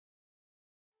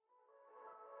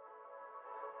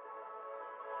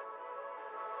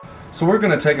So we're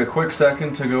going to take a quick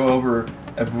second to go over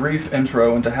a brief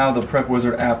intro into how the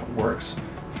PrepWizard app works.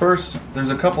 First, there's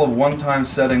a couple of one-time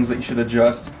settings that you should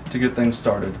adjust to get things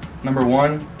started. Number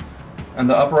one, in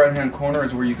the upper right-hand corner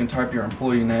is where you can type your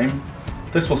employee name.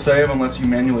 This will save unless you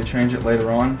manually change it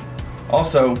later on.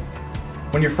 Also,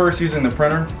 when you're first using the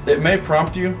printer, it may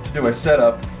prompt you to do a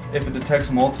setup if it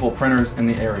detects multiple printers in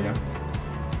the area.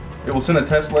 It will send a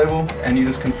test label and you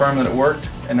just confirm that it worked,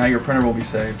 and now your printer will be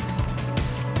saved.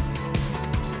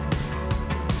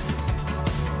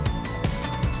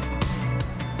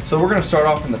 So we're going to start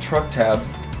off in the truck tab.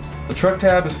 The truck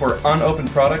tab is for unopened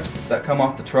products that come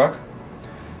off the truck.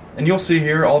 And you'll see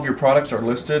here all of your products are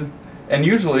listed, and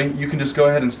usually you can just go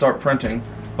ahead and start printing.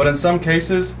 But in some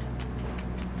cases,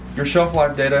 your shelf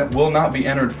life data will not be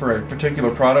entered for a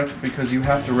particular product because you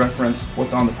have to reference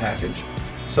what's on the package.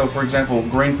 So for example,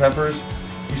 green peppers,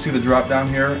 you see the drop down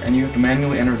here and you have to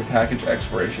manually enter the package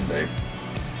expiration date.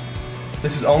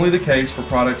 This is only the case for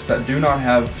products that do not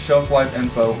have shelf life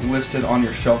info listed on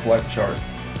your shelf life chart.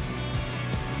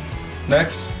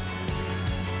 Next,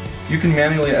 you can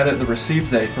manually edit the receipt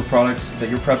date for products that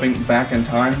you're prepping back in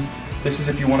time. This is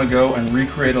if you want to go and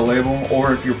recreate a label,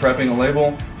 or if you're prepping a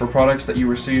label for products that you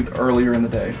received earlier in the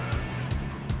day.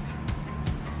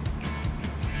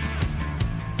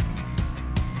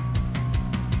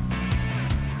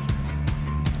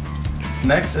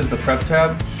 Next is the Prep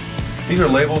tab. These are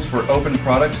labels for open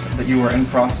products that you are in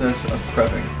process of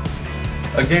prepping.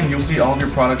 Again, you'll see all of your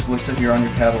products listed here on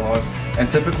your catalog,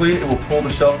 and typically it will pull the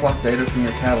shelf life data from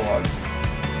your catalog.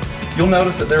 You'll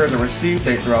notice that there is a receipt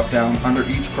date drop down under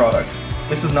each product.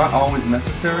 This is not always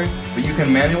necessary, but you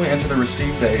can manually enter the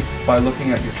receipt date by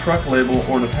looking at your truck label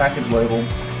or the package label,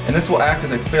 and this will act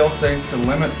as a fail-safe to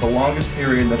limit the longest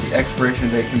period that the expiration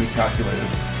date can be calculated.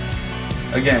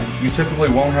 Again, you typically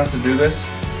won't have to do this,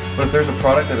 but if there's a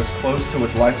product that is close to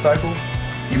its life cycle,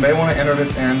 you may want to enter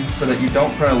this in so that you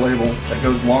don't print a label that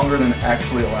goes longer than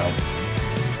actually allowed.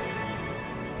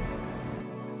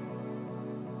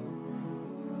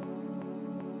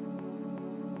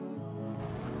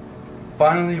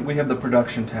 Finally, we have the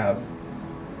Production tab.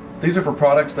 These are for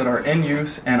products that are in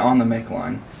use and on the make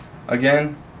line.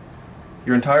 Again,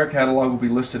 your entire catalog will be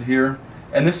listed here,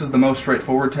 and this is the most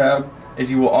straightforward tab, as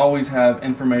you will always have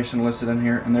information listed in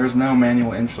here and there's no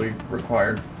manual entry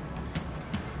required.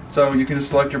 So you can just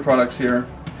select your products here,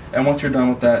 and once you're done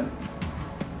with that,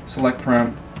 select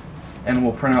print, and it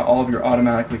will print out all of your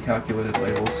automatically calculated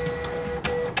labels.